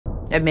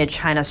Amid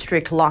China's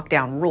strict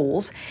lockdown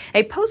rules,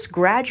 a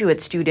postgraduate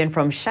student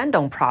from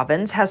Shandong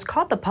province has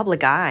caught the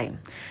public eye.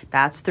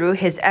 That's through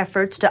his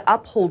efforts to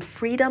uphold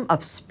freedom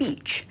of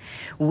speech.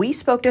 We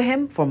spoke to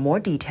him for more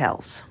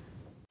details.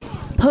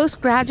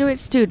 Postgraduate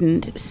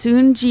student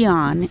Sun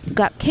Jian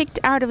got kicked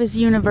out of his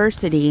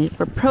university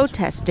for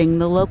protesting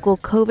the local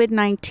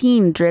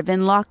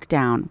COVID-19-driven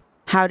lockdown.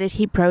 How did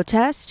he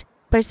protest?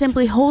 By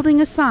simply holding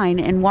a sign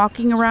and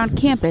walking around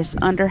campus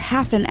under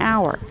half an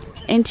hour.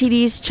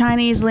 NTD's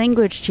Chinese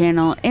language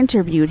channel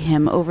interviewed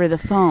him over the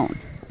phone.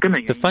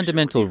 The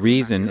fundamental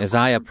reason is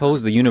I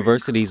oppose the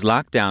university's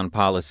lockdown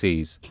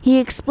policies. He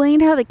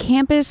explained how the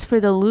campus for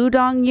the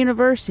Ludong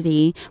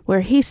University,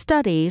 where he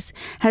studies,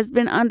 has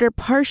been under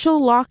partial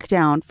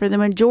lockdown for the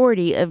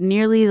majority of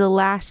nearly the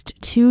last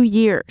 2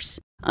 years.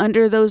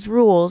 Under those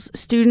rules,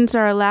 students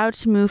are allowed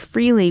to move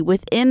freely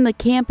within the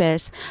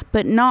campus,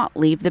 but not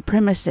leave the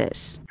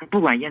premises.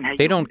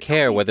 They don't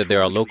care whether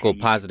there are local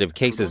positive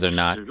cases or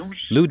not.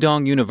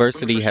 Ludong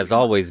University has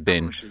always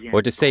been,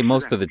 or to say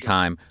most of the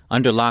time,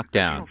 under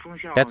lockdown.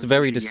 That's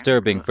very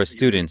disturbing for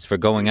students for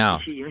going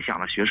out.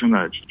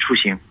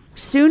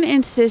 Sun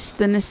insists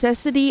the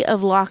necessity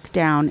of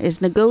lockdown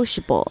is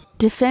negotiable,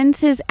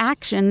 defends his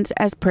actions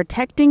as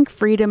protecting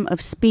freedom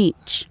of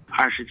speech.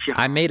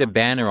 I made a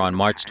banner on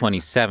March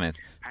 27th,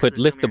 put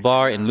Lift the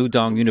Bar in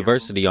Ludong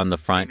University on the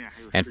front,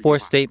 and 4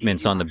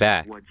 statements on the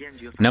back.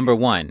 Number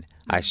 1,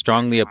 I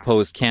strongly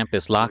oppose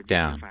campus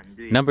lockdown.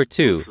 Number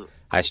 2,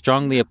 I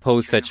strongly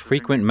oppose such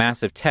frequent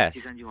massive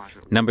tests.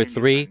 Number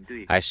 3,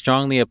 I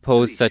strongly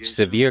oppose such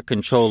severe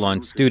control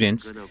on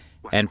students.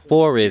 And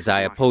 4 is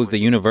I oppose the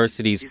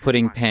university's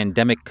putting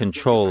pandemic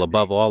control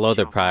above all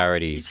other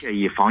priorities.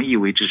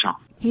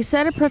 He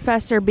said a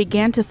professor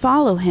began to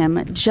follow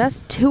him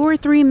just 2 or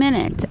 3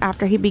 minutes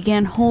after he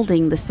began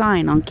holding the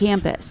sign on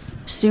campus.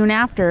 Soon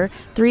after,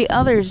 3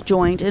 others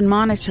joined in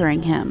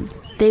monitoring him.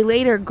 They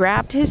later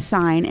grabbed his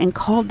sign and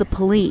called the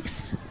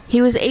police. He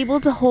was able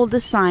to hold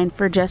the sign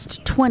for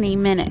just 20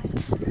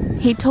 minutes.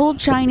 He told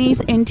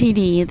Chinese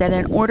NTD that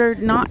in order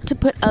not to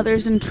put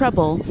others in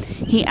trouble,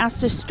 he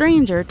asked a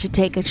stranger to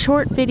take a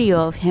short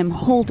video of him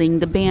holding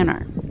the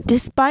banner.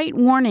 Despite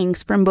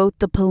warnings from both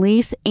the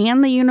police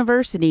and the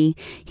university,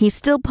 he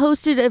still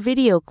posted a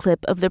video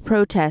clip of the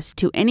protest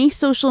to any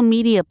social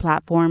media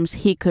platforms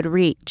he could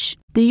reach.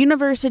 The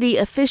university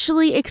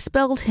officially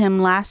expelled him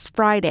last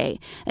Friday,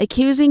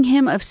 accusing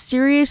him of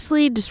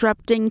seriously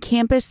disrupting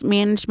campus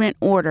management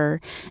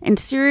order and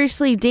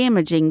seriously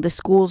damaging the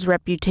school's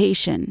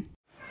reputation.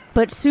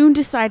 But Sun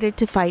decided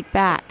to fight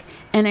back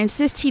and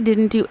insist he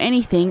didn't do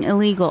anything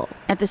illegal.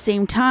 At the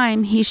same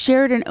time, he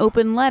shared an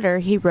open letter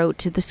he wrote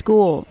to the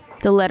school.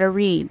 The letter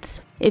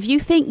reads, "If you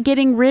think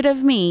getting rid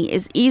of me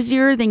is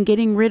easier than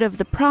getting rid of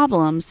the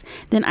problems,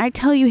 then I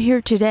tell you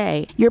here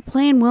today, your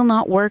plan will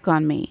not work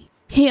on me."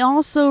 He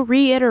also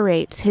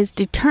reiterates his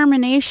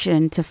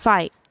determination to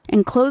fight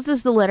and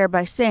closes the letter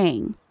by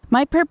saying,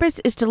 "My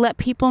purpose is to let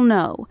people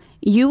know,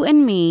 you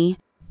and me,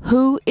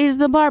 who is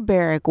the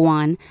barbaric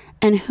one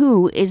and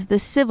who is the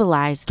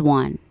civilized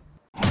one."